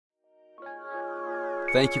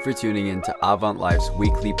Thank you for tuning in to Avant Life's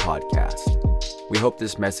weekly podcast. We hope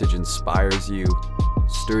this message inspires you,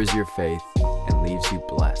 stirs your faith, and leaves you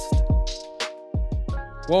blessed.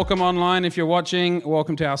 Welcome online if you're watching.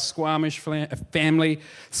 Welcome to our Squamish family.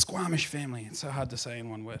 Squamish family. It's so hard to say in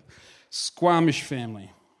one word. Squamish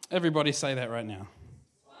family. Everybody say that right now.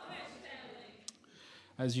 Squamish family.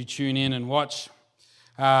 As you tune in and watch.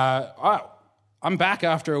 I'm back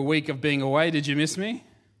after a week of being away. Did you miss me?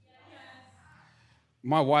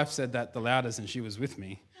 My wife said that the loudest, and she was with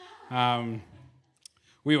me.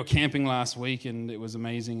 We were camping last week, and it was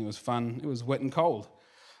amazing. It was fun. It was wet and cold.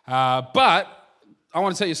 But I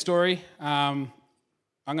want to tell you a story. I'm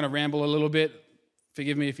going to ramble a little bit.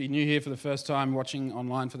 Forgive me if you're new here for the first time, watching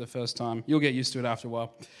online for the first time. You'll get used to it after a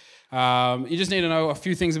while. You just need to know a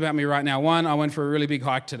few things about me right now. One, I went for a really big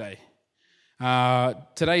hike today.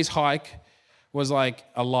 Today's hike was like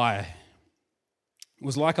a lie. It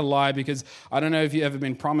was like a lie because I don't know if you've ever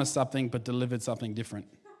been promised something but delivered something different.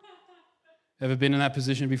 Ever been in that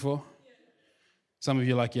position before? Some of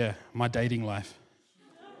you are like, yeah, my dating life.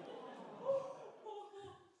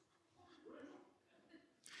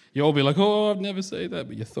 You all be like, oh, I've never said that,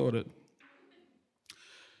 but you thought it.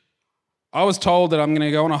 I was told that I'm going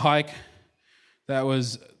to go on a hike that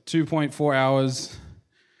was 2.4 hours,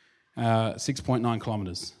 6.9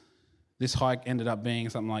 kilometers. This hike ended up being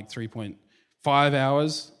something like 3.5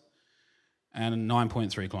 hours and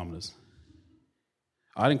 9.3 kilometers.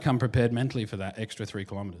 I didn't come prepared mentally for that extra 3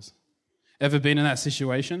 kilometers. Ever been in that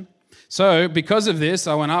situation? So because of this,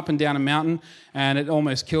 I went up and down a mountain and it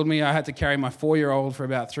almost killed me. I had to carry my 4-year-old for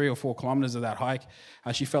about 3 or 4 kilometers of that hike.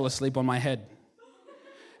 She fell asleep on my head.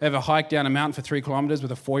 Ever hiked down a mountain for 3 kilometers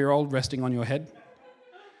with a 4-year-old resting on your head?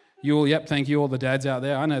 Thank you all the dads out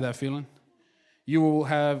there. I know that feeling. You will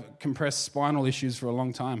have compressed spinal issues for a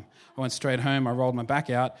long time. I went straight home, I rolled my back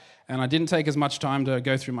out, and I didn't take as much time to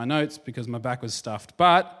go through my notes because my back was stuffed.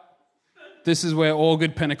 But this is where all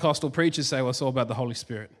good Pentecostal preachers say, well, it's all about the Holy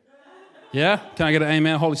Spirit. Yeah? Can I get an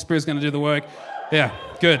amen? Holy Spirit's going to do the work. Yeah,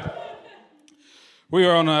 good. We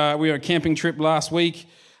were on a camping trip last week,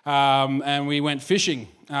 and we went fishing.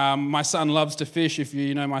 My son loves to fish. If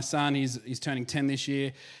you know my son, he's turning 10 this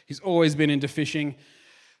year. He's always been into fishing.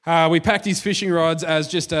 We packed his fishing rods as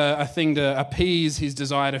just a thing to appease his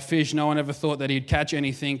desire to fish. No one ever thought that he'd catch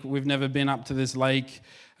anything. We've never been up to this lake.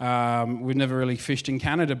 We've never really fished in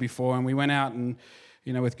Canada before, and we went out and,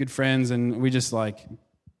 with good friends, and we just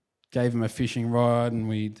gave him a fishing rod, and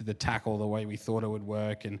we did the tackle the way we thought it would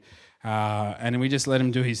work, and we just let him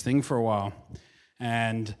do his thing for a while.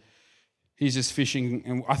 And he's just fishing,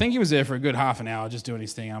 and I think he was there for a good half an hour just doing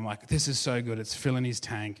his thing. I'm like, this is so good. It's filling his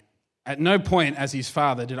tank. At no point as his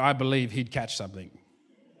father did I believe he'd catch something.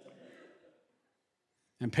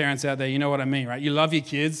 And parents out there, you know what I mean, right? You love your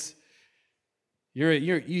kids.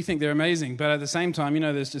 You think they're amazing, but at the same time,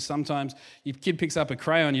 there's just sometimes your kid picks up a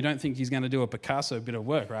crayon, you don't think he's going to do a Picasso bit of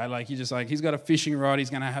work, right? He's got a fishing rod, he's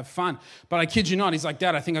going to have fun. But I kid you not, he's like,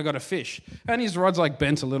 Dad, I think I got a fish. And his rod's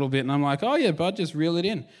bent a little bit, and I'm like, oh yeah, bud, just reel it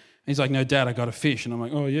in. And he's like, no, Dad, I got a fish. And I'm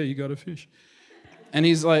like, oh yeah, you got a fish. And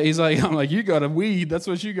I'm like, you got a weed, that's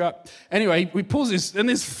what you got. Anyway, we pulls this, and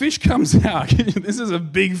this fish comes out. This is a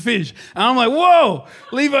big fish. And I'm like, whoa,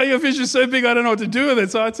 Levi, your fish is so big, I don't know what to do with it.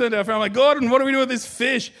 So I turned to our friend, I'm like, Gordon, what do we do with this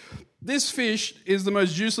fish? This fish is the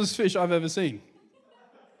most useless fish I've ever seen.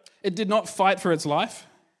 It did not fight for its life.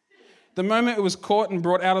 The moment it was caught and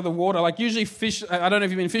brought out of the water, usually fish, I don't know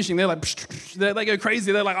if you've been fishing, they go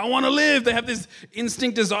crazy. They're like, I want to live. They have this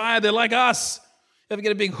instinct desire. They're like us. Ever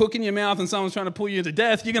get a big hook in your mouth and someone's trying to pull you to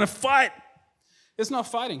death, you're going to fight. It's not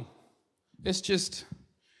fighting. It's just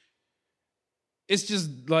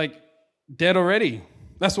dead already.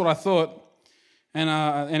 That's what I thought. And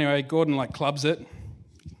anyway, Gordon clubs it.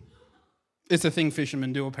 It's a thing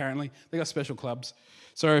fishermen do apparently. They got special clubs.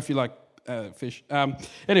 Sorry if you like fish.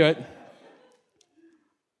 Anyway,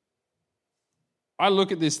 I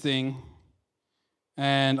look at this thing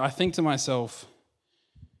and I think to myself,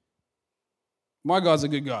 my God's a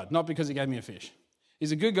good God, not because he gave me a fish.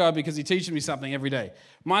 He's a good God because he teaches me something every day.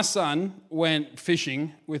 My son went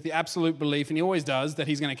fishing with the absolute belief, and he always does, that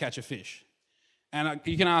he's going to catch a fish. And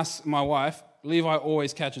you can ask my wife, Levi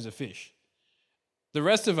always catches a fish. The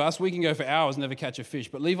rest of us, we can go for hours and never catch a fish,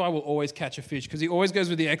 but Levi will always catch a fish because he always goes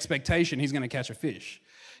with the expectation he's going to catch a fish.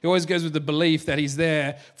 He always goes with the belief that he's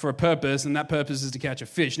there for a purpose, and that purpose is to catch a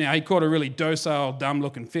fish. Now, he caught a really docile,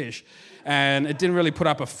 dumb-looking fish, and it didn't really put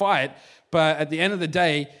up a fight, but at the end of the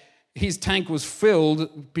day, his tank was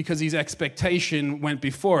filled because his expectation went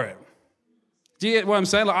before it. Do you get what I'm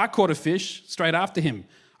saying? I caught a fish straight after him.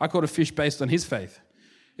 I caught a fish based on his faith.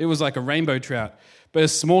 It was like a rainbow trout, but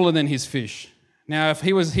it's smaller than his fish. Now, if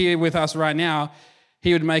he was here with us right now,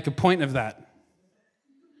 he would make a point of that.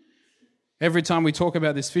 Every time we talk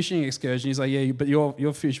about this fishing excursion, he's like, yeah, but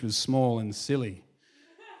your fish was small and silly.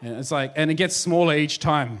 And it's like, and it gets smaller each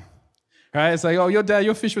time. Right? It's like, oh,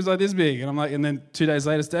 your fish was like this big. And I'm like, and then 2 days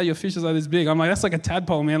later, Dad, your fish is like this big. I'm like, that's like a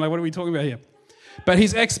tadpole, man. Like, what are we talking about here? But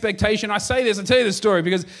his expectation, I tell you this story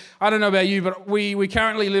because I don't know about you, but we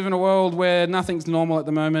currently live in a world where nothing's normal at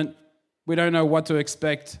the moment. We don't know what to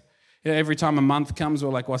expect. Every time a month comes, we're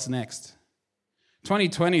like, what's next?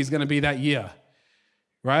 2020 is going to be that year,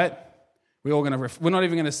 right? We're not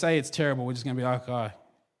even going to say it's terrible. We're just going to be like, oh,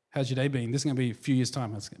 how's your day been? This is going to be a few years'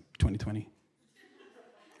 time. That's 2020.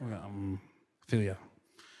 Feel ya.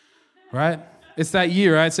 Right? It's that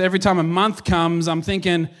year, right? So every time a month comes, I'm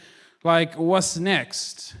thinking, like, what's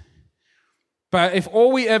next? But if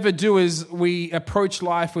all we ever do is we approach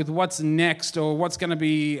life with what's next or what's going to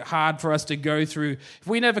be hard for us to go through, if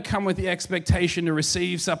we never come with the expectation to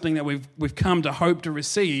receive something that we've come to hope to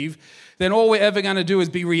receive, then all we're ever going to do is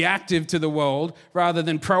be reactive to the world rather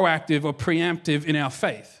than proactive or preemptive in our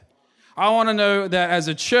faith. I want to know that as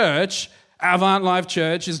a church, Avant Life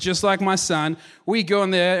Church is just like my son. We go in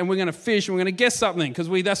there and we're going to fish and we're going to get something because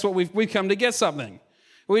that's what we've come to get something.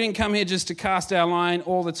 We didn't come here just to cast our line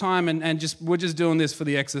all the time and we're just doing this for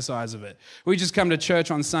the exercise of it. We just come to church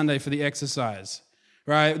on Sunday for the exercise,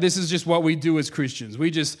 right? This is just what we do as Christians. We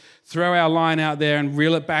just throw our line out there and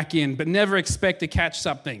reel it back in, but never expect to catch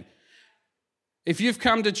something. If you've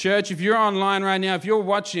come to church, if you're online right now, if you're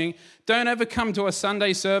watching, don't ever come to a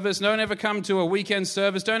Sunday service. Don't ever come to a weekend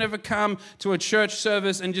service. Don't ever come to a church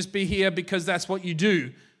service and just be here because that's what you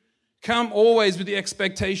do. Come always with the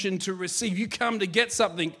expectation to receive. You come to get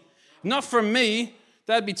something, not from me.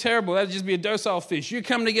 That'd be terrible. That'd just be a docile fish. You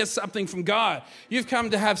come to get something from God. You've come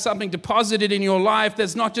to have something deposited in your life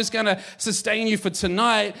that's not just going to sustain you for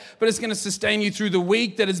tonight, but it's going to sustain you through the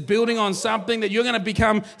week, that is building on something that you're going to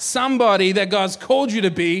become somebody that God's called you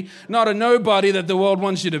to be, not a nobody that the world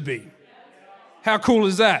wants you to be. How cool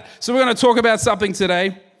is that? So we're going to talk about something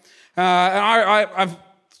today. And I've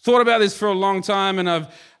thought about this for a long time, and I've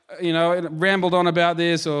rambled on about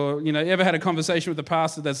this, or, you ever had a conversation with a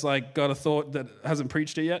pastor that's like got a thought that hasn't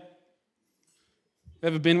preached it yet?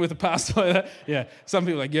 Ever been with a pastor like that? Yeah. Some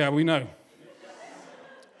people are like, yeah, we know.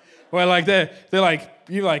 Well, like they're like,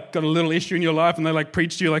 you like got a little issue in your life and they like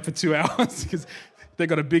preach to you like for 2 hours because they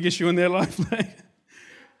got a big issue in their life.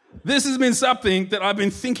 This has been something that I've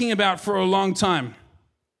been thinking about for a long time.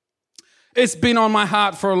 It's been on my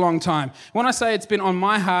heart for a long time. When I say it's been on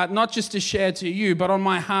my heart, not just to share to you, but on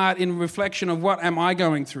my heart in reflection of what am I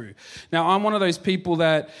going through. Now, I'm one of those people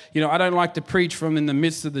that, I don't like to preach from in the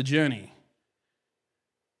midst of the journey.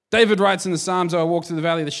 David writes in the Psalms, I walk through the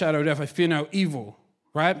valley of the shadow of death, I fear no evil,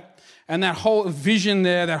 right? And that whole vision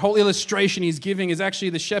there, that whole illustration he's giving is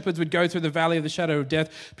actually the shepherds would go through the valley of the shadow of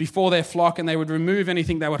death before their flock, and they would remove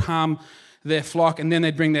anything that would harm their flock, and then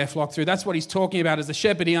they'd bring their flock through. That's what he's talking about. As a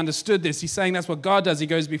shepherd, he understood this. He's saying that's what God does. He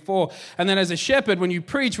goes before. And then as a shepherd, when you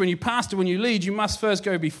preach, when you pastor, when you lead, you must first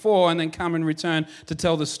go before and then come and return to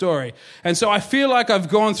tell the story. And so I feel like I've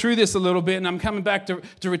gone through this a little bit, and I'm coming back to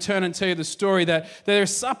return and tell you the story, that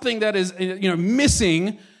there's something that is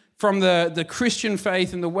missing from the Christian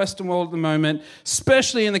faith in the Western world at the moment,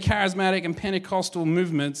 especially in the charismatic and Pentecostal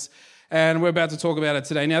movements. And we're about to talk about it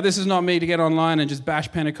today. Now, this is not me to get online and just bash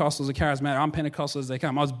Pentecostals or charismatic. I'm Pentecostal as they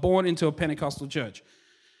come. I was born into a Pentecostal church.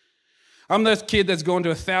 I'm the kid that's gone to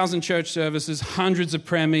 1,000 church services, hundreds of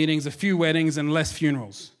prayer meetings, a few weddings, and less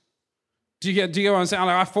funerals. Do you get what I'm saying?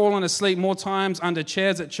 I've fallen asleep more times under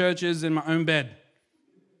chairs at churches than my own bed.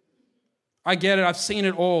 I get it. I've seen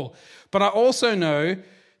it all. But I also know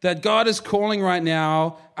that God is calling right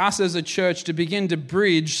now us as a church to begin to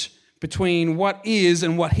bridge between what is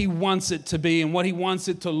and what he wants it to be and what he wants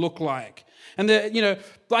it to look like. And,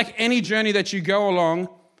 like any journey that you go along,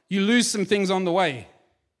 you lose some things on the way.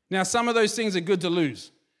 Now, some of those things are good to lose,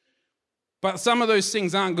 but some of those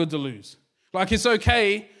things aren't good to lose. Like, it's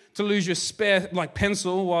okay to lose your spare,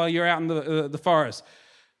 pencil while you're out in the forest.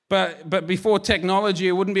 But before technology,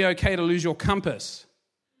 it wouldn't be okay to lose your compass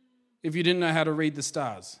if you didn't know how to read the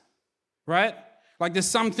stars, right? Like, there's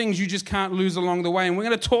some things you just can't lose along the way. And we're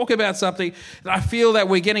going to talk about something that I feel that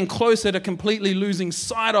we're getting closer to completely losing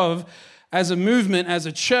sight of as a movement, as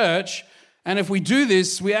a church. And if we do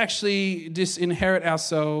this, we actually disinherit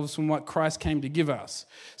ourselves from what Christ came to give us.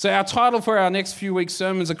 So our title for our next few weeks'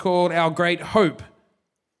 sermons are called Our Great Hope.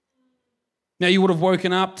 Now, you would have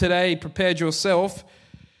woken up today, prepared yourself,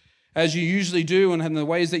 as you usually do and in the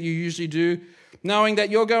ways that you usually do, knowing that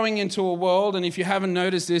you're going into a world, and if you haven't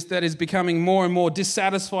noticed this, that is becoming more and more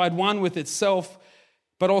dissatisfied, one with itself,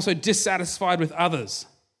 but also dissatisfied with others,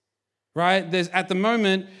 right? At the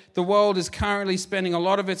moment, the world is currently spending a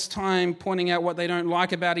lot of its time pointing out what they don't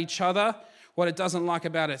like about each other, what it doesn't like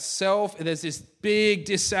about itself. There's this big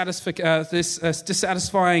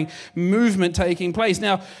dissatisfying movement taking place.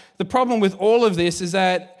 Now, the problem with all of this is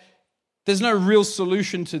that there's no real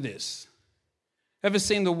solution to this. Ever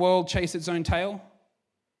seen the world chase its own tail?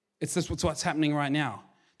 It's just what's happening right now.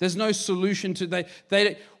 There's no solution to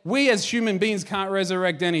we as human beings can't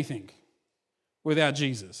resurrect anything without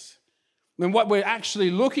Jesus. And what we're actually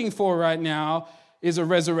looking for right now is a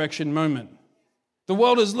resurrection moment. The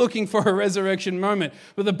world is looking for a resurrection moment.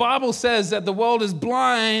 But the Bible says that the world is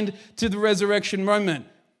blind to the resurrection moment.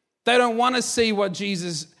 They don't want to see what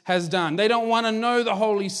Jesus has done. They don't want to know the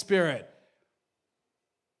Holy Spirit.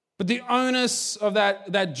 But the onus of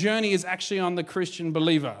that journey is actually on the Christian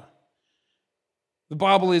believer. The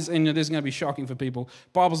Bible is, and this is going to be shocking for people,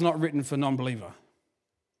 the Bible's not written for non-believer.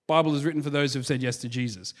 The Bible is written for those who have said yes to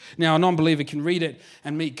Jesus. Now, a non-believer can read it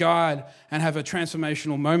and meet God and have a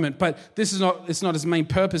transformational moment, but it's not its main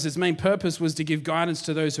purpose. Its main purpose was to give guidance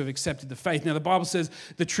to those who have accepted the faith. Now, the Bible says,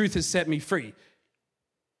 the truth has set me free.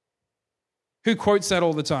 Who quotes that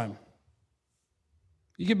all the time?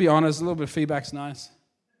 You can be honest, a little bit of feedback's nice.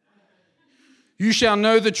 You shall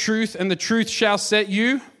know the truth, and the truth shall set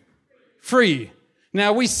you free.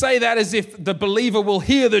 Now, we say that as if the believer will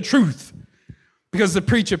hear the truth because the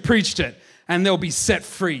preacher preached it and they'll be set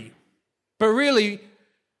free. But really,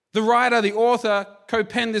 the writer, the author,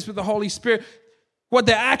 co-penned this with the Holy Spirit. What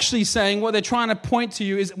they're actually saying, what they're trying to point to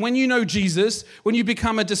you is when you know Jesus, when you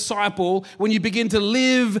become a disciple, when you begin to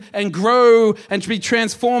live and grow and to be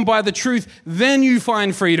transformed by the truth, then you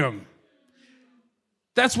find freedom.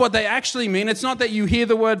 That's what they actually mean. It's not that you hear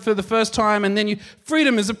the word for the first time and then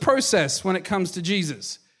freedom is a process when it comes to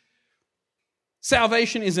Jesus.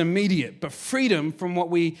 Salvation is immediate, but freedom from what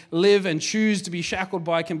we live and choose to be shackled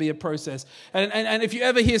by can be a process. And if you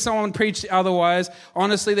ever hear someone preach otherwise,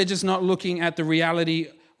 honestly, they're just not looking at the reality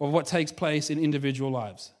of what takes place in individual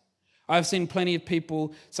lives. I've seen plenty of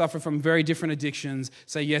people suffer from very different addictions,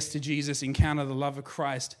 say yes to Jesus, encounter the love of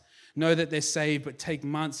Christ, know that they're saved, but take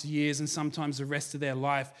months, years, and sometimes the rest of their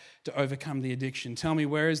life to overcome the addiction. Tell me,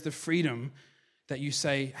 where is the freedom that you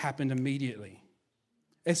say happened immediately?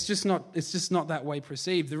 It's just not that way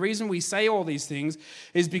perceived. The reason we say all these things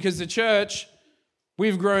is because the church,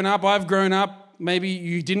 I've grown up, maybe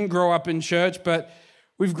you didn't grow up in church, but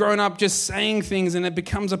we've grown up just saying things and it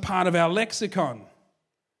becomes a part of our lexicon.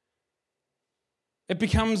 It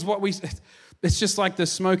becomes it's just like the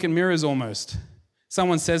smoke and mirrors almost.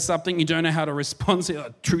 Someone says something, you don't know how to respond. Say,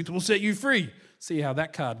 oh, truth will set you free. See how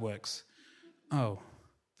that card works. Oh,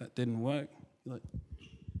 that didn't work.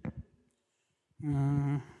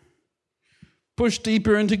 Push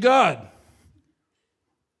deeper into God.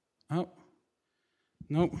 Oh,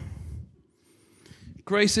 nope.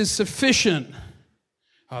 Grace is sufficient.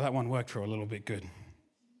 Oh, that one worked for a little bit good.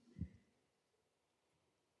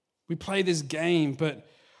 We play this game, but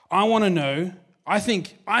I want to know, I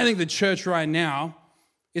think the church right now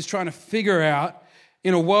is trying to figure out,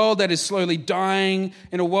 in a world that is slowly dying,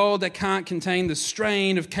 in a world that can't contain the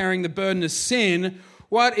strain of carrying the burden of sin,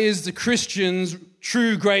 what is the Christian's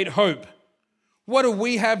true great hope? What do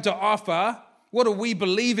we have to offer? What do we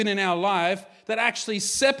believe in our life that actually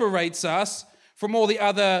separates us from all the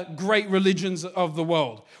other great religions of the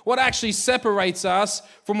world? What actually separates us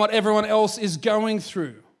from what everyone else is going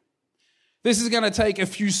through? This is going to take a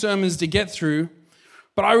few sermons to get through,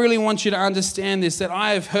 but I really want you to understand this, that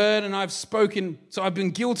I have heard and I've spoken, so I've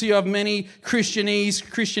been guilty of many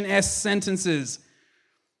Christian-esque sentences.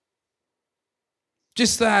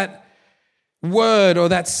 Just that word or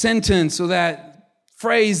that sentence or that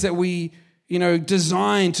phrase that we,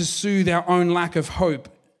 design to soothe our own lack of hope.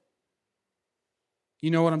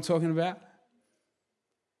 You know what I'm talking about?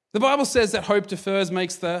 The Bible says that hope defers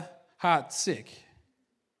makes the heart sick.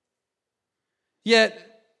 Yet,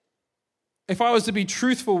 if I was to be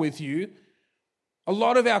truthful with you, a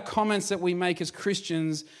lot of our comments that we make as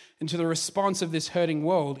Christians into the response of this hurting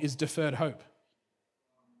world is deferred hope.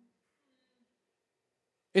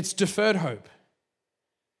 It's deferred hope.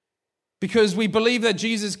 Because we believe that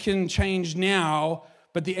Jesus can change now,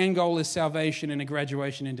 but the end goal is salvation and a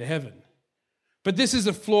graduation into heaven. But this is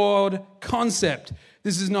a flawed concept.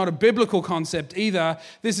 This is not a biblical concept either.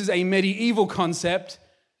 This is a medieval concept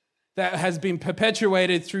that has been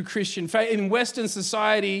perpetuated through Christian faith. In Western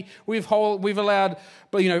society, we've allowed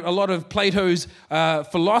a lot of Plato's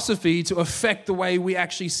philosophy to affect the way we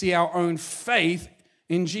actually see our own faith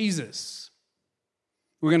in Jesus.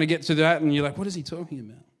 We're going to get to that, and you're like, what is he talking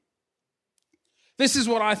about? This is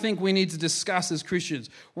what I think we need to discuss as Christians.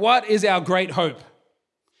 What is our great hope?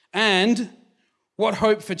 And what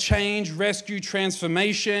hope for change, rescue,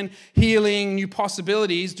 transformation, healing, new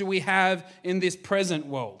possibilities do we have in this present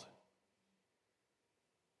world?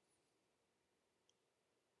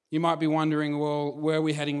 You might be wondering, well, where are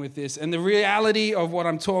we heading with this? And the reality of what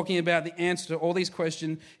I'm talking about, the answer to all these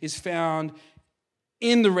questions, is found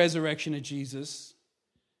in the resurrection of Jesus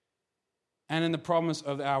and in the promise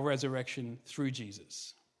of our resurrection through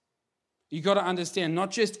Jesus. You've got to understand,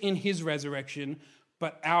 not just in his resurrection,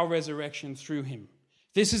 but our resurrection through him.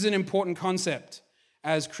 This is an important concept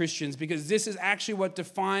as Christians because this is actually what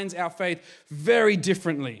defines our faith very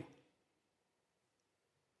differently.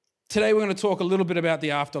 Today we're going to talk a little bit about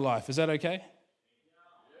the afterlife. Is that okay?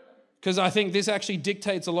 Because I think this actually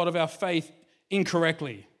dictates a lot of our faith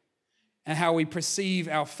incorrectly and how we perceive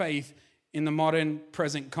our faith in the modern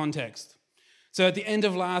present context. So at the end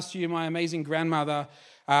of last year, my amazing grandmother,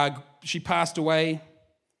 she passed away,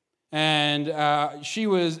 and she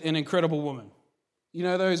was an incredible woman. You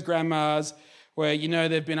know those grandmas where you know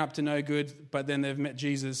they've been up to no good, but then they've met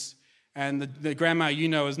Jesus, and the grandma you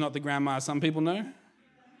know is not the grandma some people know,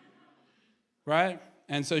 right?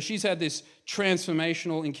 And so she's had this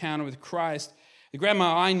transformational encounter with Christ. The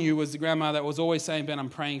grandma I knew was the grandma that was always saying, Ben, I'm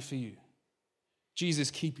praying for you.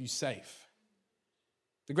 Jesus, keep you safe.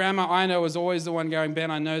 The grandma I know is always the one going,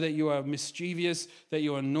 Ben, I know that you are mischievous, that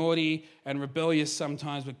you are naughty and rebellious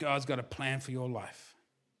sometimes, but God's got a plan for your life.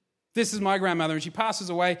 This is my grandmother, and she passes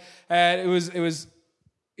away. It was,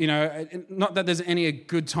 you know, not that there's any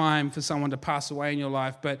good time for someone to pass away in your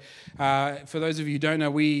life, but for those of you who don't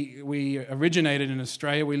know, we originated in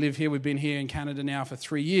Australia. We live here. We've been here in Canada now for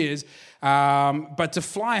 3 years. But to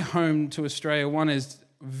fly home to Australia, one is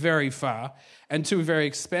very far, and two, very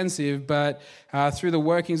expensive, but through the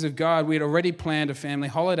workings of God, we had already planned a family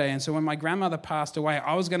holiday, and so when my grandmother passed away,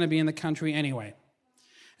 I was going to be in the country anyway,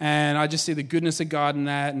 and I just see the goodness of God in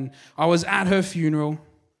that, and I was at her funeral,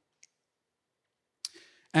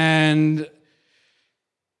 and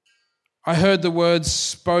I heard the words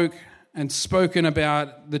spoken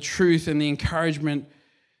about the truth and the encouragement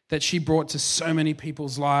that she brought to so many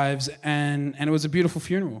people's lives, and it was a beautiful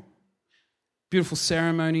funeral. Beautiful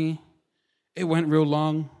ceremony. It went real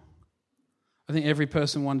long. I think every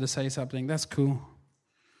person wanted to say something. That's cool.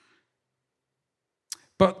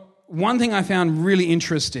 But one thing I found really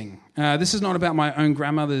interesting, this is not about my own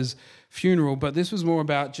grandmother's funeral, but this was more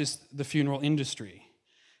about just the funeral industry,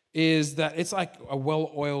 is that it's like a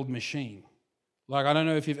well-oiled machine. Like, I don't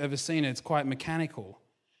know if you've ever seen it. It's quite mechanical.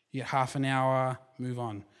 You get half an hour, move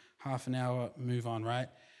on. Half an hour, move on, right?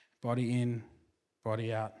 Body in,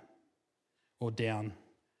 body out. Or down.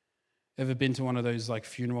 Ever been to one of those like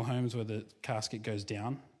funeral homes where the casket goes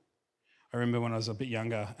down? I remember when I was a bit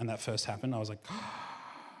younger and that first happened, I was like, oh,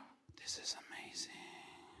 this is amazing.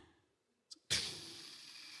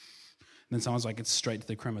 And then someone's like, it's straight to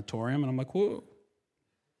the crematorium, and I'm like, whoa.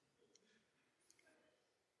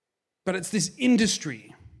 But it's this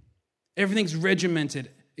industry. Everything's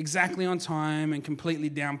regimented, exactly on time and completely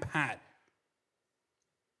down pat.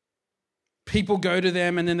 People go to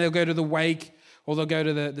them, and then they'll go to the wake, or they'll go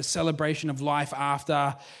to the celebration of life after,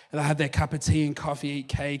 and they'll have their cup of tea and coffee, eat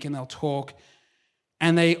cake, and they'll talk.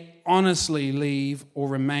 And they honestly leave or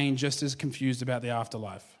remain just as confused about the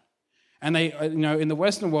afterlife. And they, you know, in the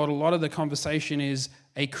Western world, a lot of the conversation is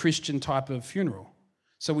a Christian type of funeral.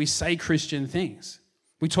 So we say Christian things.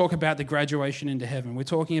 We talk about the graduation into heaven. We're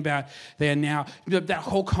talking about they're now, that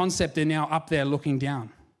whole concept, they're now up there looking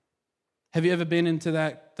down. Have you ever been into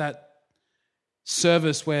that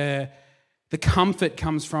service where the comfort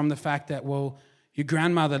comes from the fact that, well, your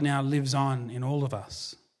grandmother now lives on in all of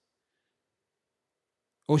us?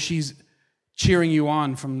 Or she's cheering you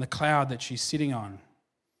on from the cloud that she's sitting on.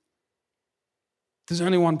 There's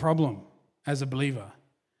only one problem as a believer.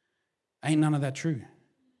 Ain't none of that true.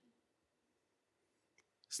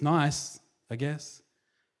 It's nice, I guess.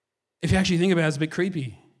 If you actually think about it, it's a bit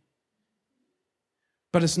creepy.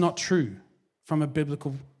 But it's not true from a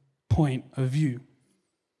biblical point of view.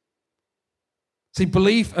 See,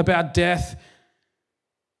 belief about death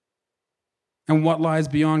and what lies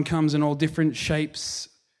beyond comes in all different shapes,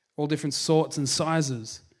 all different sorts and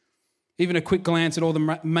sizes. Even a quick glance at all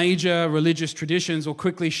the major religious traditions will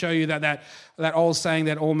quickly show you that old saying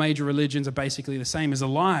that all major religions are basically the same is a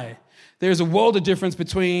lie. There's a world of difference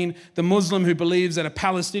between the Muslim who believes that a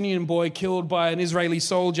Palestinian boy killed by an Israeli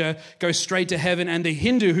soldier goes straight to heaven, and the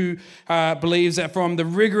Hindu who believes that from the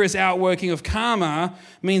rigorous outworking of karma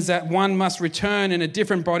means that one must return in a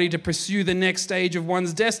different body to pursue the next stage of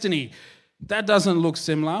one's destiny. That doesn't look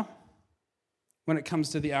similar when it comes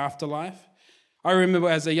to the afterlife. I remember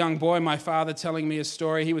as a young boy, my father telling me a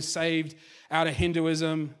story. He was saved out of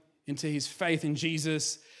Hinduism into his faith in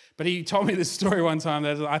Jesus. But he told me this story one time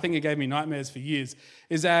that I think it gave me nightmares for years,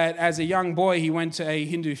 is that as a young boy, he went to a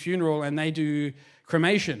Hindu funeral and they do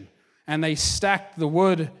cremation. And they stack the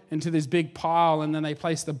wood into this big pile and then they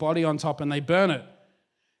place the body on top and they burn it.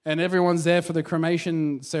 And everyone's there for the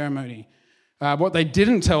cremation ceremony. What they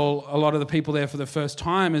didn't tell a lot of the people there for the first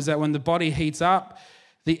time is that when the body heats up,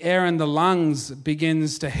 the air in the lungs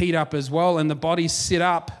begins to heat up as well, and the body sit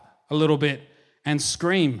up a little bit and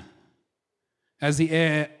scream as the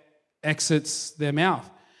air exits their mouth.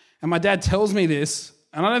 And my dad tells me this,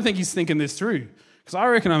 and I don't think he's thinking this through, because I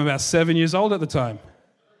reckon I'm about 7 years old at the time.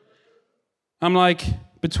 I'm like,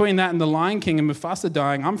 between that and the Lion King and Mufasa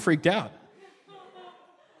dying, I'm freaked out.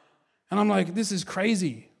 And I'm like, this is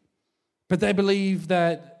crazy. But they believe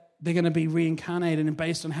that they're going to be reincarnated, and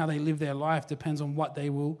based on how they live their life depends on what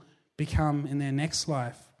they will become in their next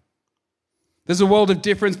life. There's a world of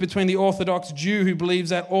difference between the Orthodox Jew who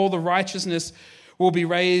believes that all the righteousness will be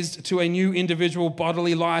raised to a new individual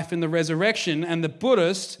bodily life in the resurrection, and the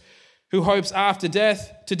Buddhist who hopes after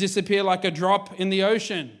death to disappear like a drop in the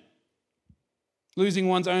ocean, losing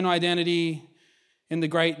one's own identity in the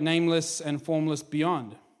great nameless and formless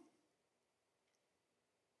beyond.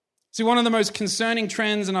 See, one of the most concerning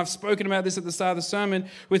trends, and I've spoken about this at the start of the sermon,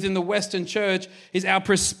 within the Western church is our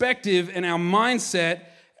perspective and our mindset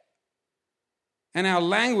and our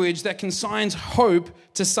language that consigns hope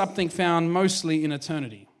to something found mostly in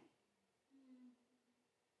eternity.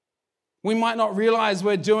 We might not realize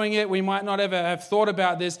we're doing it. We might not ever have thought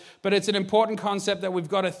about this, but it's an important concept that we've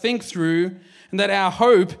got to think through, and that our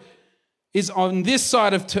hope is on this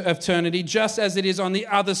side of eternity just as it is on the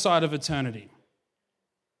other side of eternity.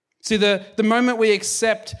 See, the moment we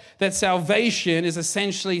accept that salvation is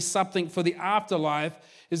essentially something for the afterlife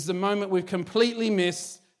is the moment we've completely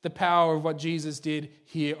missed the power of what Jesus did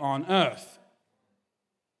here on earth.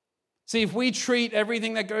 See, if we treat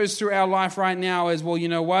everything that goes through our life right now as, well, you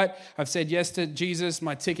know what? I've said yes to Jesus,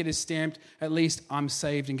 my ticket is stamped, at least I'm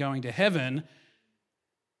saved and going to heaven,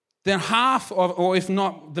 then half of, or if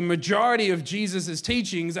not the majority of Jesus'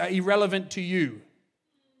 teachings are irrelevant to you.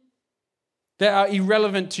 They are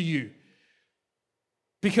irrelevant to you.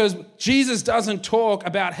 Because Jesus doesn't talk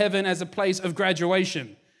about heaven as a place of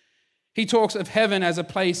graduation. He talks of heaven as a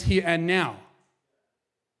place here and now.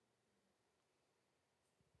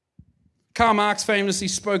 Karl Marx famously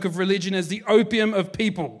spoke of religion as the opium of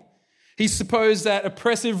people. He supposed that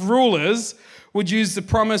oppressive rulers would use the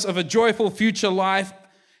promise of a joyful future life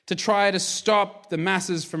to try to stop the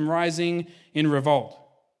masses from rising in revolt.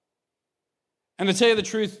 And to tell you the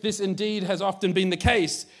truth, this indeed has often been the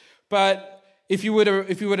case. But if you were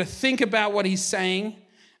to think about what he's saying,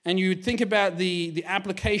 and you think about the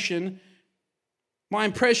application, my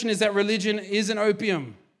impression is that religion is an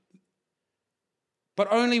opium.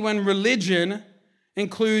 But only when religion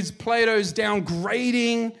includes Plato's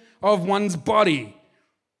downgrading of one's body.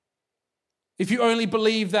 If you only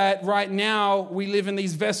believe that right now we live in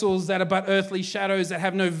these vessels that are but earthly shadows that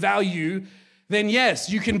have no value, then yes,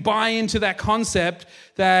 you can buy into that concept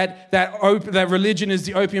that religion is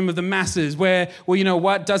the opium of the masses, where, well, you know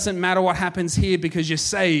what, doesn't matter what happens here because you're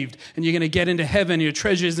saved and you're going to get into heaven, your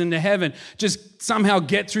treasure's into heaven. Just somehow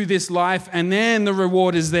get through this life and then the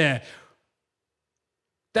reward is there.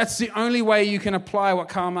 That's the only way you can apply what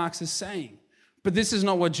Karl Marx is saying. But this is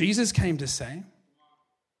not what Jesus came to say.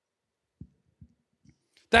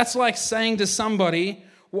 That's like saying to somebody,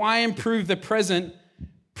 why improve the present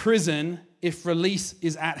prison if release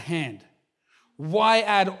is at hand? Why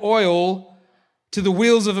add oil to the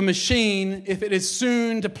wheels of a machine if it is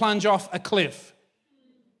soon to plunge off a cliff?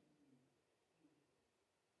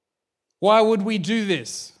 Why would we do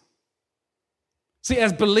this? See,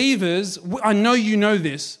 as believers, I know you know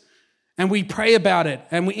this, and we pray about it,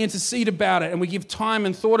 and we intercede about it, and we give time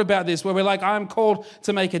and thought about this, where we're like, I'm called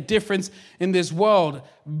to make a difference in this world,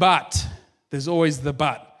 but, there's always the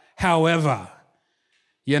but. However,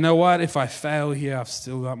 you know what? If I fail here, I've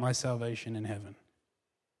still got my salvation in heaven.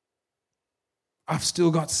 I've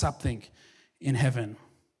still got something in heaven.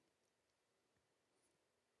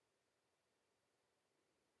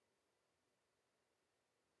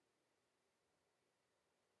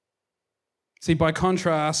 See, by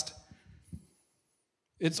contrast,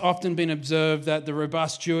 it's often been observed that the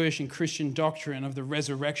robust Jewish and Christian doctrine of the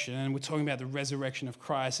resurrection, and we're talking about the resurrection of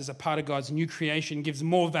Christ as a part of God's new creation, gives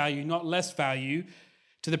more value, not less value,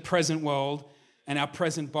 to the present world and our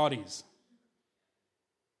present bodies.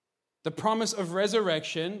 The promise of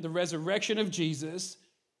resurrection, the resurrection of Jesus,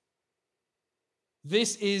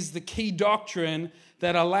 this is the key doctrine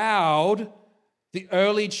that allowed the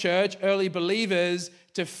early church, early believers,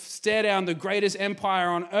 to stare down the greatest empire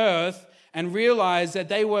on earth and realize that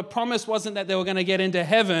promise wasn't that they were going to get into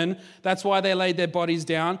heaven. That's why they laid their bodies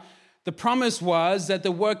down. The promise was that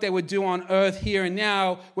the work they would do on earth here and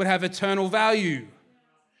now would have eternal value,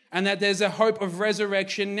 and that there's a hope of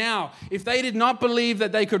resurrection now. If they did not believe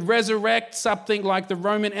that they could resurrect something like the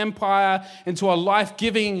Roman Empire into a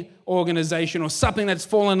life-giving organization, or something that's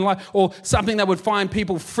fallen life, or something that would find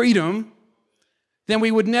people freedom, then we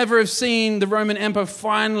would never have seen the Roman Empire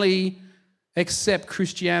finally accept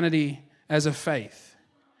Christianity as a faith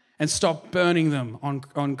and stop burning them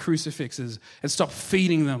on crucifixes and stop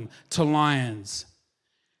feeding them to lions.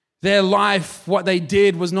 Their life, what they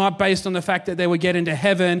did, was not based on the fact that they would get into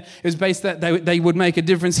heaven. It was based that they would make a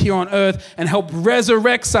difference here on earth and help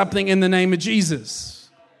resurrect something in the name of Jesus.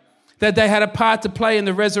 That they had a part to play in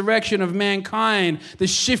the resurrection of mankind, the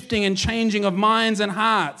shifting and changing of minds and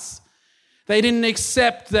hearts. They didn't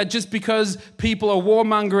accept that just because people are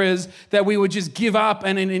warmongers that we would just give up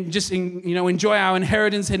and just enjoy our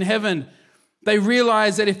inheritance in heaven. They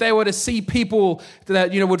realized that if they were to see people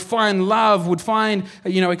that would find love, would find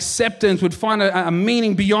acceptance, would find a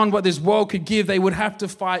meaning beyond what this world could give, they would have to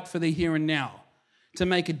fight for the here and now to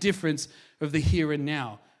make a difference of the here and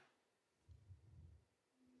now.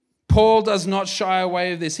 Paul does not shy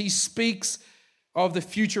away of this. He speaks of the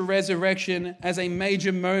future resurrection as a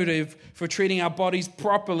major motive for treating our bodies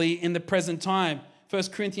properly in the present time. 1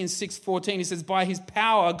 Corinthians 6:14, he says, by his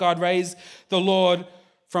power God raised the Lord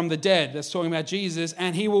from the dead. That's talking about Jesus,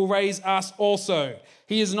 and he will raise us also.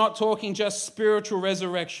 He is not talking just spiritual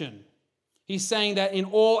resurrection. He's saying that in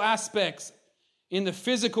all aspects, in the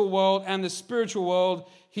physical world and the spiritual world,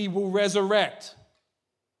 he will resurrect.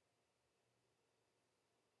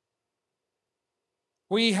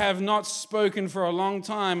 We have not spoken for a long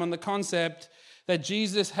time on the concept that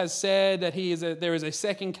Jesus has said that there is a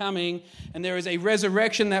second coming and there is a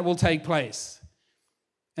resurrection that will take place.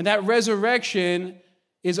 And that resurrection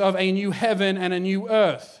is of a new heaven and a new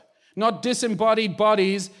earth, not disembodied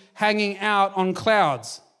bodies hanging out on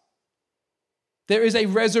clouds. There is a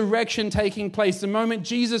resurrection taking place. The moment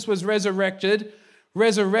Jesus was resurrected,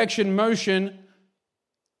 resurrection motion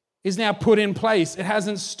is now put in place. It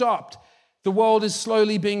hasn't stopped. The world is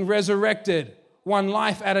slowly being resurrected, one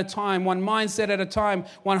life at a time, one mindset at a time,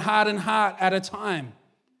 one heart and heart at a time.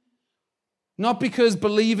 Not because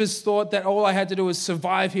believers thought that all I had to do was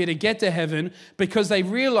survive here to get to heaven, because they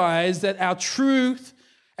realized that our truth,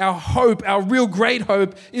 our hope, our real great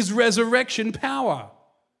hope is resurrection power.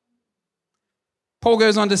 Paul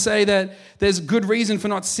goes on to say that there's good reason for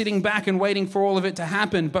not sitting back and waiting for all of it to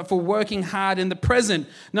happen, but for working hard in the present,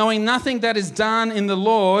 knowing nothing that is done in the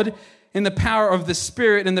Lord, in the power of the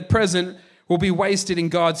Spirit in the present, will be wasted in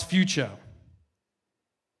God's future.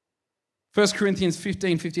 1 Corinthians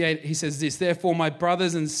 15:58, he says this, therefore, my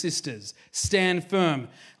brothers and sisters, stand firm.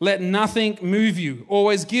 Let nothing move you.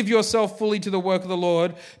 Always give yourself fully to the work of the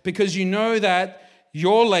Lord, because you know that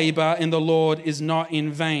your labor in the Lord is not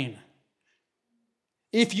in vain.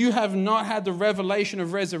 If you have not had the revelation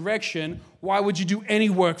of resurrection, why would you do any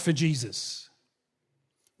work for Jesus?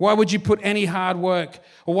 Why would you put any hard work?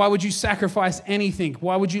 Or why would you sacrifice anything?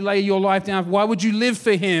 Why would you lay your life down? Why would you live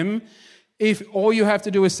for him if all you have to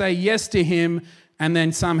do is say yes to him and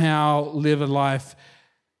then somehow live a life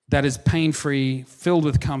that is pain-free, filled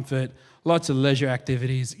with comfort, lots of leisure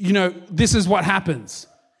activities? This is what happens.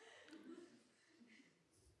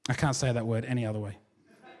 I can't say that word any other way.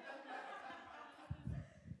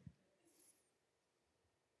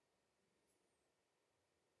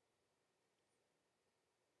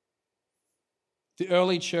 The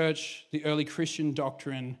early church, the early Christian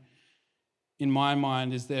doctrine, in my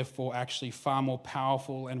mind, is therefore actually far more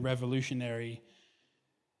powerful and revolutionary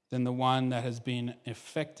than the one that has been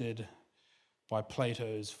affected by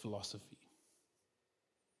Plato's philosophy.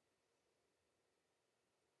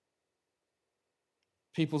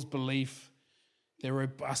 People's belief, their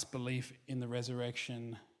robust belief in the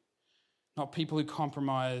resurrection, not people who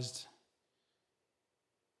compromised,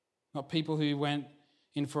 not people who went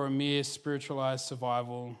in for a mere spiritualized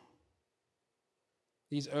survival.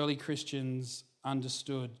 These early Christians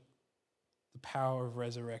understood the power of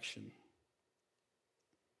resurrection.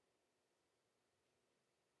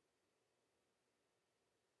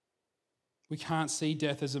 We can't see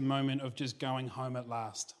death as a moment of just going home at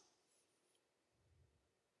last.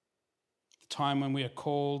 The time when we are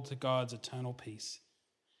called to God's eternal peace.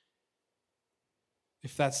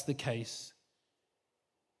 If that's the case,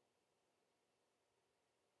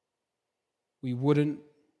 there'd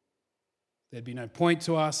be no point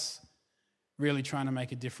to us really trying to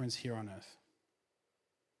make a difference here on earth.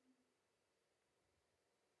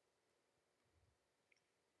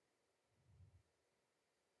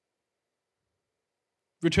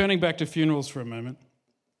 returning back to funerals for a moment.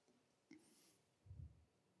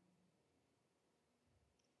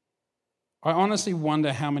 I honestly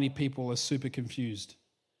wonder how many people are super confused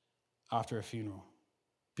after a funeral.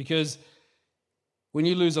 Because when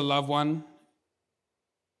you lose a loved one,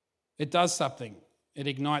 it does something. It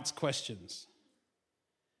ignites questions.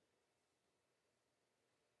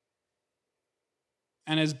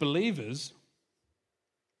 And as believers,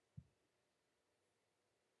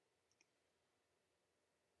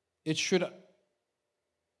 it should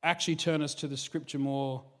actually turn us to the scripture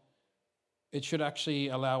more. It should actually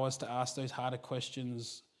allow us to ask those harder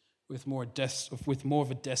questions with more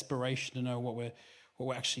of a desperation to know what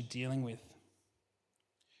we're actually dealing with.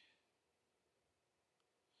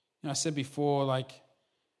 I said before,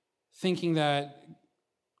 thinking that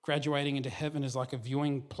graduating into heaven is like a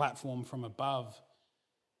viewing platform from above,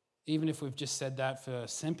 even if we've just said that for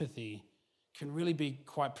sympathy, can really be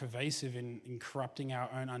quite pervasive in corrupting our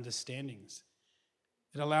own understandings.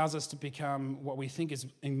 It allows us to become what we think is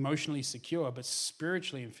emotionally secure, but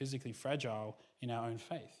spiritually and physically fragile in our own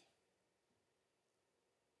faith.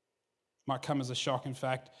 Might come as a shock, in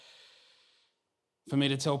fact, for me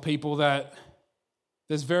to tell people that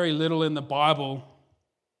there's very little in the Bible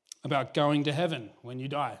about going to heaven when you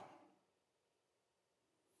die.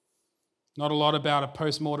 Not a lot about a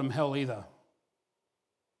post-mortem hell either.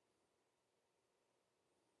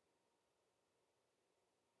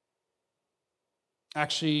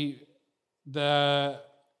 Actually, the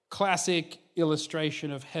classic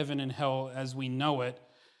illustration of heaven and hell as we know it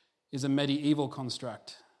is a medieval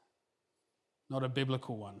construct, not a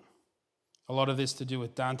biblical one. A lot of this to do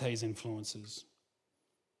with Dante's influences.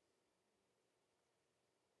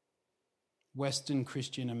 Western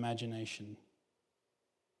Christian imagination.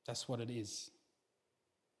 That's what it is.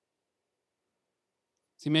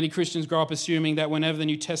 See, many Christians grow up assuming that whenever the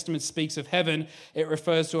New Testament speaks of heaven, it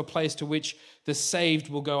refers to a place to which the saved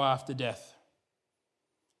will go after death.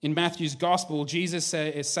 In Matthew's gospel, Jesus'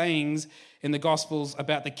 sayings in the gospels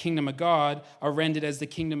about the kingdom of God are rendered as the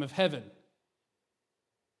kingdom of heaven.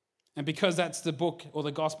 And because that's the book or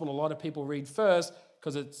the gospel a lot of people read first,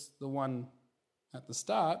 because it's the one at the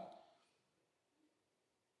start,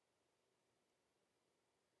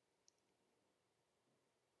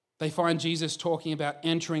 they find Jesus talking about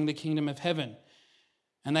entering the kingdom of heaven.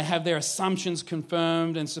 And they have their assumptions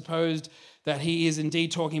confirmed and supposed that he is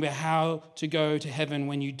indeed talking about how to go to heaven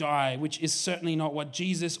when you die, which is certainly not what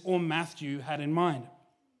Jesus or Matthew had in mind.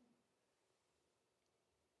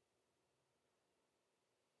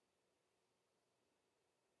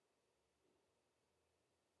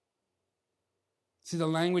 See, the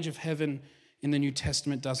language of heaven in the New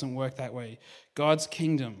Testament doesn't work that way. God's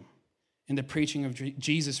kingdom in the preaching of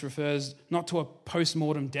Jesus refers not to a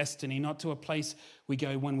post-mortem destiny, not to a place we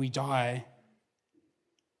go when we die.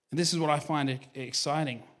 And this is what I find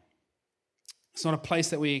exciting. It's not a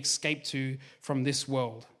place that we escape to from this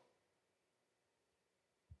world.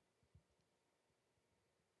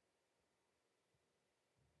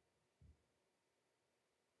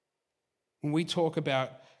 When we talk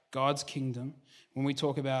about God's kingdom, when we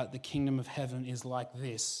talk about the kingdom of heaven is like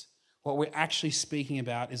this, what we're actually speaking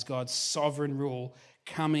about is God's sovereign rule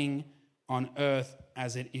coming on earth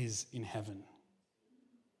as it is in heaven.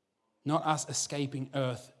 Not us escaping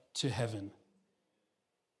earth to heaven.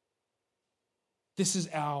 This is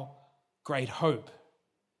our great hope,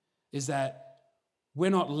 is that we're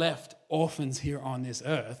not left orphans here on this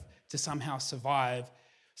earth to somehow survive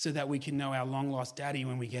so that we can know our long-lost daddy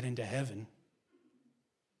when we get into heaven.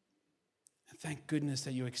 Thank goodness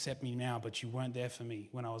that you accept me now, but you weren't there for me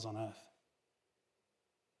when I was on earth.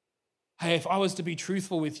 Hey, if I was to be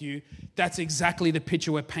truthful with you, that's exactly the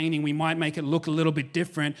picture we're painting. We might make it look a little bit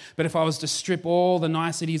different, but if I was to strip all the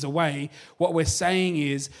niceties away, what we're saying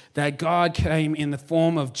is that God came in the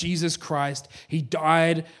form of Jesus Christ. He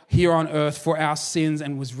died here on earth for our sins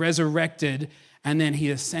and was resurrected, and then he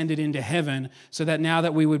ascended into heaven so that now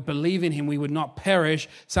that we would believe in him, we would not perish,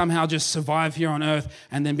 somehow just survive here on earth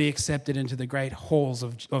and then be accepted into the great halls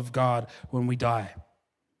of God when we die.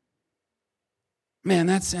 Man,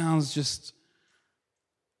 that sounds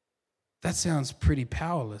pretty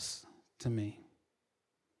powerless to me.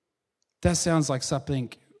 That sounds like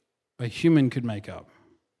something a human could make up.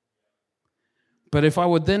 But if I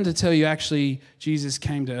were then to tell you actually Jesus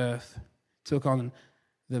came to earth, took on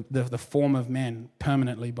the form of man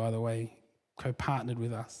permanently, by the way, co-partnered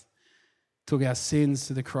with us, took our sins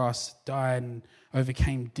to the cross, died and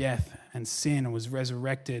overcame death and sin and was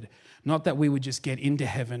resurrected. Not that we would just get into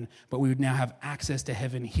heaven, but we would now have access to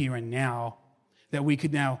heaven here and now. that we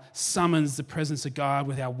could now summons the presence of God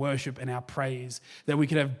with our worship and our praise, that we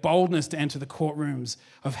could have boldness to enter the courtrooms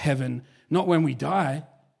of heaven, not when we die,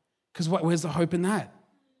 because where's the hope in that?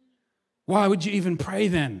 Why would you even pray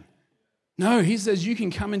then? No, he says you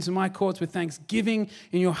can come into my courts with thanksgiving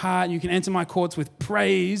in your heart. You can enter my courts with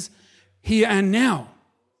praise here and now.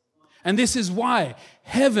 And this is why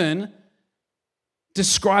heaven,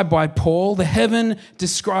 described by Paul, the heaven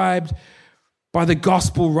described by the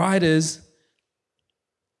gospel writers,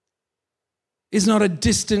 is not a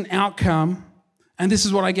distant outcome. And this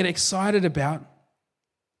is what I get excited about.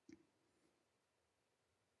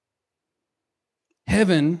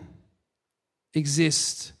 Heaven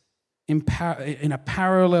exists in a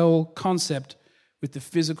parallel concept with the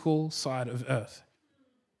physical side of earth.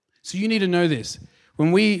 So you need to know this.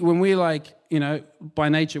 When we like, by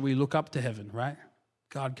nature we look up to heaven, right?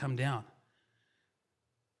 God come down.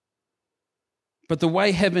 But the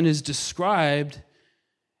way heaven is described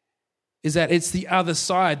is that it's the other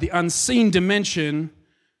side, the unseen dimension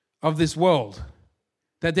of this world.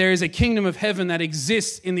 That there is a kingdom of heaven that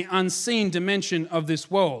exists in the unseen dimension of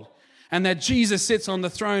this world. And that Jesus sits on the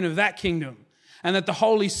throne of that kingdom. And that the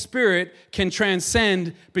Holy Spirit can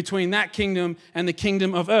transcend between that kingdom and the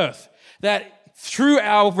kingdom of earth. That through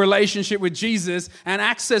our relationship with Jesus and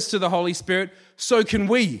access to the Holy Spirit, so can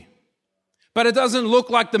we. But it doesn't look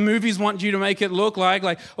like the movies want you to make it look like,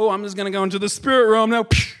 oh, I'm just going to go into the spirit realm now.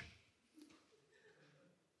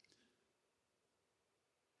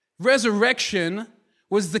 Resurrection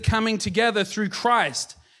was the coming together through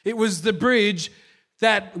Christ. It was the bridge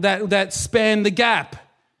that spanned the gap.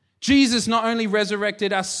 Jesus not only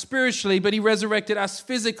resurrected us spiritually, but he resurrected us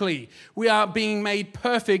physically. We are being made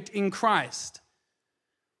perfect in Christ.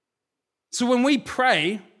 So when we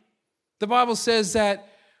pray, the Bible says that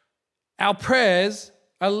our prayers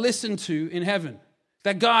are listened to in heaven,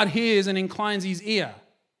 that God hears and inclines his ear.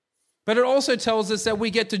 But it also tells us that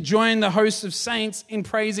we get to join the host of saints in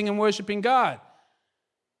praising and worshiping God.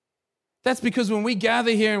 That's because when we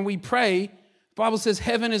gather here and we pray, the Bible says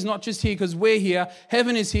heaven is not just here because we're here.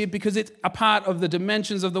 Heaven is here because it's a part of the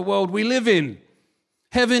dimensions of the world we live in.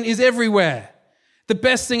 Heaven is everywhere. The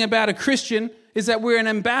best thing about a Christian is that we're an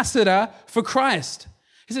ambassador for Christ.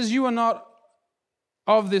 He says you are not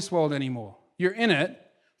of this world anymore. You're in it,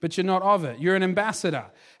 but you're not of it. You're an ambassador.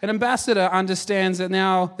 An ambassador understands that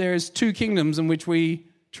now there is two kingdoms in which we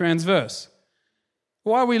transverse.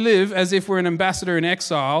 Why we live as if we're an ambassador in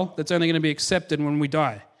exile that's only going to be accepted when we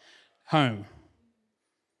die home.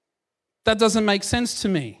 That doesn't make sense to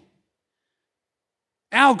me.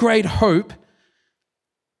 Our great hope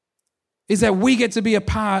is that we get to be a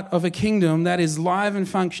part of a kingdom that is live and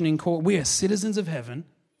functioning. We are citizens of heaven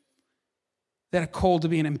that are called to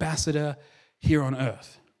be an ambassador here on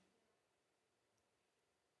earth.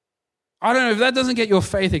 I don't know, if that doesn't get your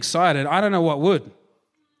faith excited, I don't know what would.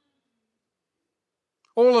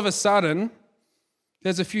 All of a sudden,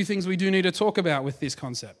 there's a few things we do need to talk about with this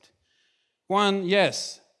concept. One,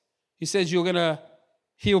 yes, he says you're going to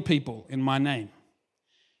heal people in my name.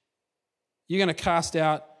 You're going to cast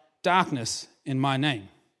out darkness in my name.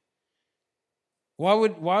 Why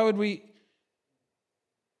would we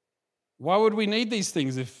need these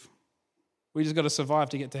things if we just got to survive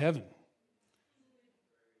to get to heaven?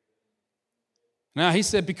 Now, he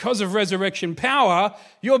said, because of resurrection power,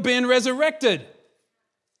 you're being resurrected.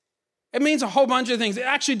 It means a whole bunch of things. It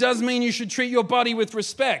actually does mean you should treat your body with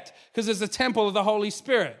respect because it's a temple of the Holy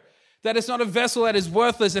Spirit. That it's not a vessel that is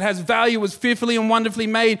worthless. It has value, was fearfully and wonderfully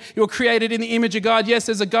made. You're created in the image of God. Yes,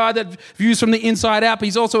 there's a God that views from the inside out, but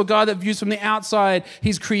he's also a God that views from the outside,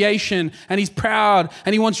 his creation, and he's proud,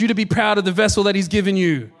 and he wants you to be proud of the vessel that he's given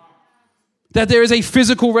you. That there is a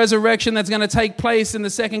physical resurrection that's going to take place in the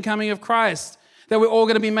second coming of Christ. That we're all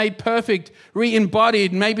going to be made perfect,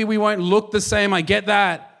 re-embodied. Maybe we won't look the same, I get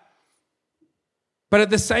that. But at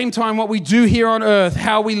the same time, what we do here on earth,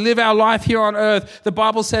 how we live our life here on earth, the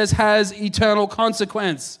Bible says has eternal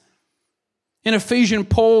consequence. In Ephesians,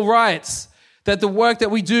 Paul writes that the work that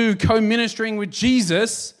we do co-ministering with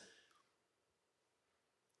Jesus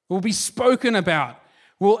will be spoken about,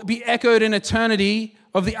 will be echoed in eternity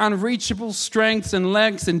of the unreachable strengths and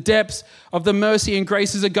lengths and depths of the mercy and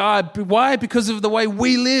graces of God. Why? Because of the way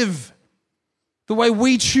we live, the way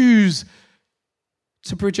we choose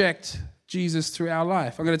to project Jesus through our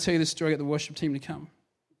life. I'm going to tell you this story, get the worship team to come.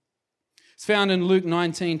 It's found in Luke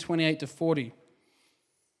 19, 28 to 40.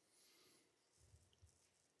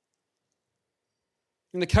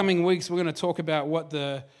 In the coming weeks, we're going to talk about what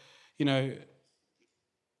the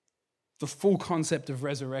full concept of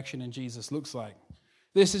resurrection in Jesus looks like.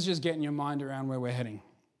 This is just getting your mind around where we're heading.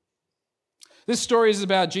 This story is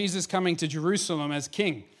about Jesus coming to Jerusalem as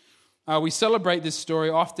king. We celebrate this story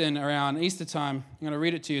often around Easter time. I'm going to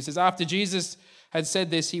read it to you. It says, after Jesus had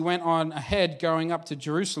said this, he went on ahead going up to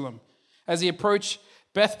Jerusalem. As he approached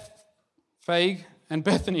Bethphage and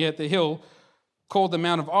Bethany at the hill called the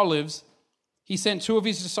Mount of Olives, he sent two of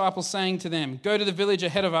his disciples, saying to them, go to the village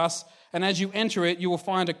ahead of us, and as you enter it, you will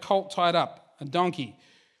find a colt tied up, a donkey,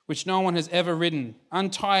 which no one has ever ridden.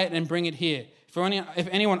 Untie it and bring it here. If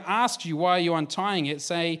anyone asks you why you are untying it,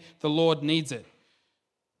 say, the Lord needs it.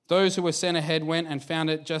 Those who were sent ahead went and found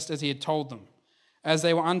it just as he had told them. As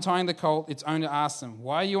they were untying the colt, its owner asked them,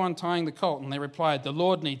 why are you untying the colt? And they replied, the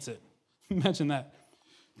Lord needs it. Imagine that.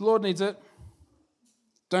 The Lord needs it.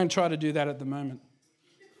 Don't try to do that at the moment.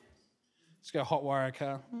 Let's go hot wire a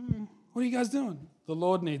car. What are you guys doing? The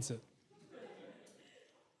Lord needs it.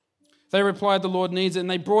 They replied, the Lord needs it. And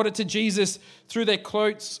they brought it to Jesus, threw their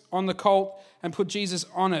cloaks on the colt, and put Jesus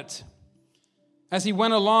on it. As he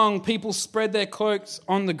went along, people spread their cloaks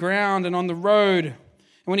on the ground and on the road. And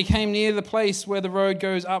when he came near the place where the road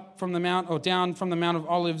goes up from the mount or down from the Mount of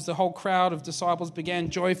Olives, the whole crowd of disciples began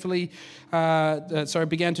to joyfully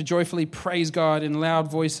praise God in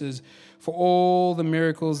loud voices for all the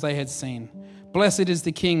miracles they had seen. Blessed is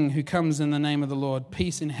the King who comes in the name of the Lord.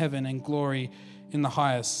 Peace in heaven and glory in the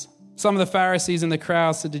highest. Some of the Pharisees in the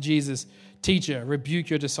crowd said to Jesus, Teacher, rebuke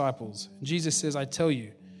your disciples. And Jesus says, I tell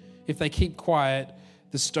you, if they keep quiet,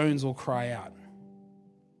 the stones will cry out.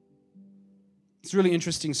 It's a really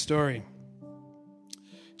interesting story.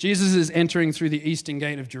 Jesus is entering through the eastern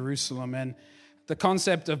gate of Jerusalem, and the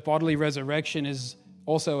concept of bodily resurrection is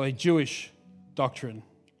also a Jewish doctrine.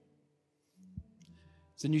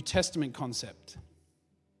 It's a New Testament concept.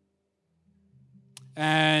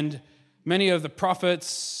 And many of the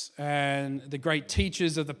prophets and the great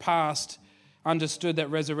teachers of the past understood that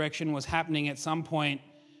resurrection was happening at some point,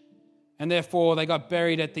 and therefore they got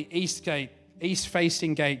buried at the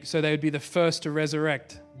east-facing gate, so they would be the first to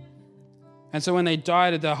resurrect. And so when they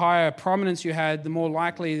died, the higher prominence you had, the more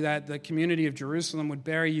likely that the community of Jerusalem would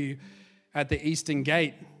bury you at the eastern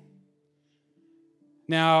gate.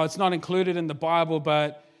 Now, it's not included in the Bible,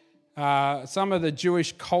 but some of the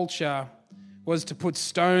Jewish culture was to put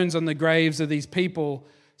stones on the graves of these people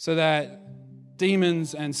so that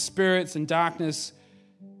demons and spirits and darkness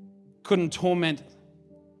couldn't torment.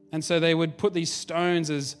 And so they would put these stones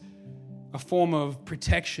as a form of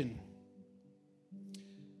protection.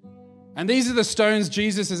 And these are the stones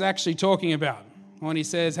Jesus is actually talking about when he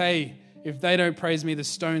says, hey, if they don't praise me, the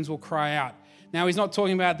stones will cry out. Now, he's not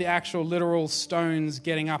talking about the actual literal stones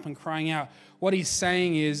getting up and crying out. What he's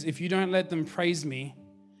saying is, if you don't let them praise me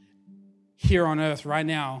here on earth right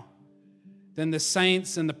now, then the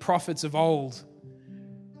saints and the prophets of old,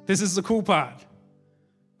 this is the cool part,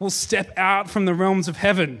 will step out from the realms of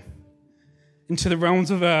heaven into the realms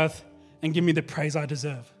of earth and give me the praise I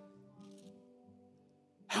deserve.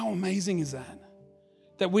 How amazing is that?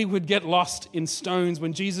 That we would get lost in stones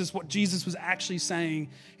when what Jesus was actually saying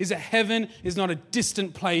is that heaven is not a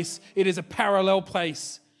distant place, it is a parallel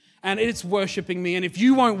place. And it's worshiping me. And if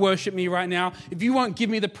you won't worship me right now, if you won't give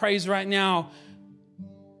me the praise right now,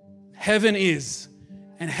 heaven is.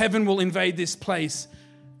 And heaven will invade this place.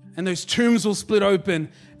 And those tombs will split open.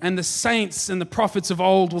 And the saints and the prophets of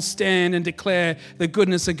old will stand and declare the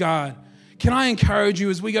goodness of God. Can I encourage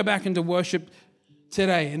you as we go back into worship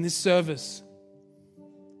today in this service?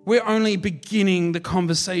 We're only beginning the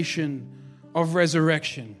conversation of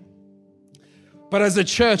resurrection. But as a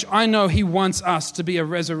church, I know he wants us to be a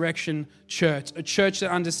resurrection church, a church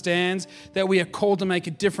that understands that we are called to make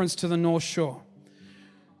a difference to the North Shore.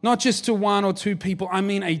 Not just to one or two people, I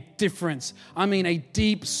mean a difference. I mean a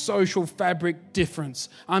deep social fabric difference.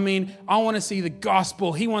 I mean, I want to see the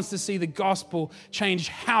gospel. He wants to see the gospel change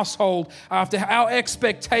household after our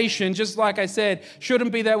expectation, just like I said,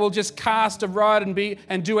 shouldn't be that we'll just cast a rod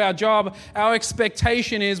and do our job. Our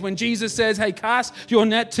expectation is when Jesus says, hey, cast your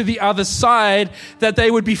net to the other side, that they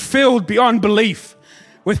would be filled beyond belief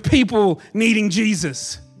with people needing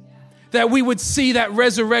Jesus. That we would see that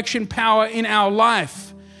resurrection power in our life.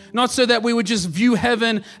 Not so that we would just view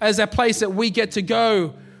heaven as a place that we get to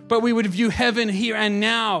go, but we would view heaven here and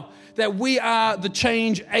now, that we are the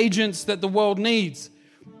change agents that the world needs.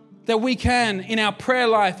 That we can, in our prayer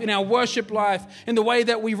life, in our worship life, in the way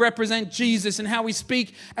that we represent Jesus and how we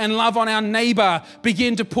speak and love on our neighbor,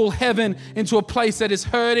 begin to pull heaven into a place that is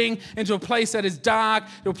hurting, into a place that is dark,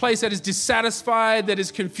 to a place that is dissatisfied, that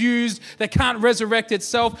is confused, that can't resurrect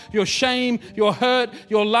itself. Your shame, your hurt,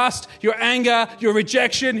 your lust, your anger, your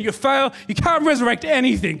rejection, your fail. You can't resurrect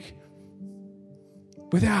anything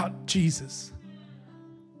without Jesus.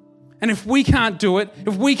 And if we can't do it,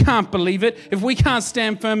 if we can't believe it, if we can't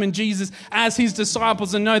stand firm in Jesus as his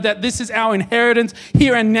disciples and know that this is our inheritance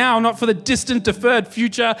here and now, not for the distant, deferred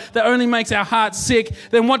future that only makes our hearts sick,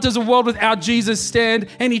 then what does a world without Jesus stand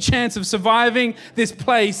any chance of surviving this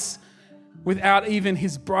place without even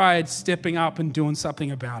his bride stepping up and doing something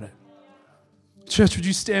about it? Church, would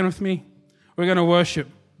you stand with me? We're going to worship.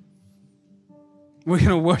 We're going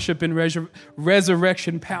to worship in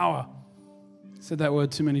resurrection power. I said that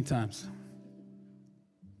word too many times.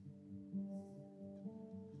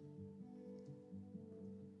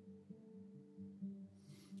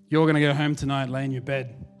 You're going to go home tonight, lay in your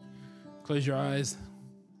bed, close your eyes,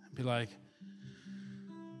 and be like,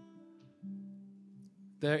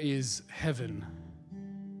 there is heaven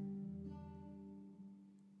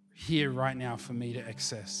here right now for me to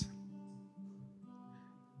access.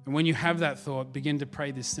 And when you have that thought, begin to pray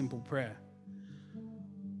this simple prayer.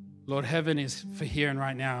 Lord, heaven is for here and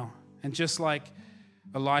right now. And just like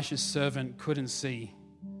Elisha's servant couldn't see,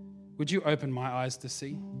 would you open my eyes to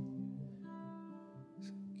see?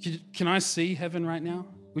 Can I see heaven right now?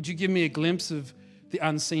 Would you give me a glimpse of the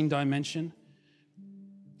unseen dimension?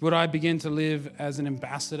 Would I begin to live as an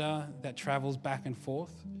ambassador that travels back and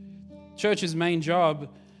forth? Church's main job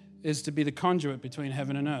is to be the conduit between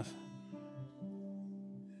heaven and earth.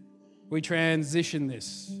 We transition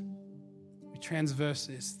this. We transverse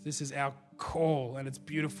this. This is our call, and it's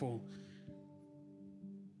beautiful.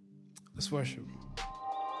 Let's worship.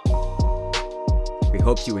 We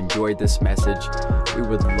hope you enjoyed this message. We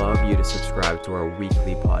would love you to subscribe to our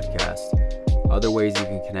weekly podcast. Other ways you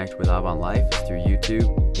can connect with Avant Life is through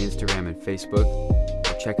YouTube, Instagram, and Facebook.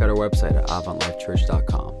 Or check out our website at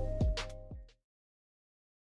avantlifechurch.com.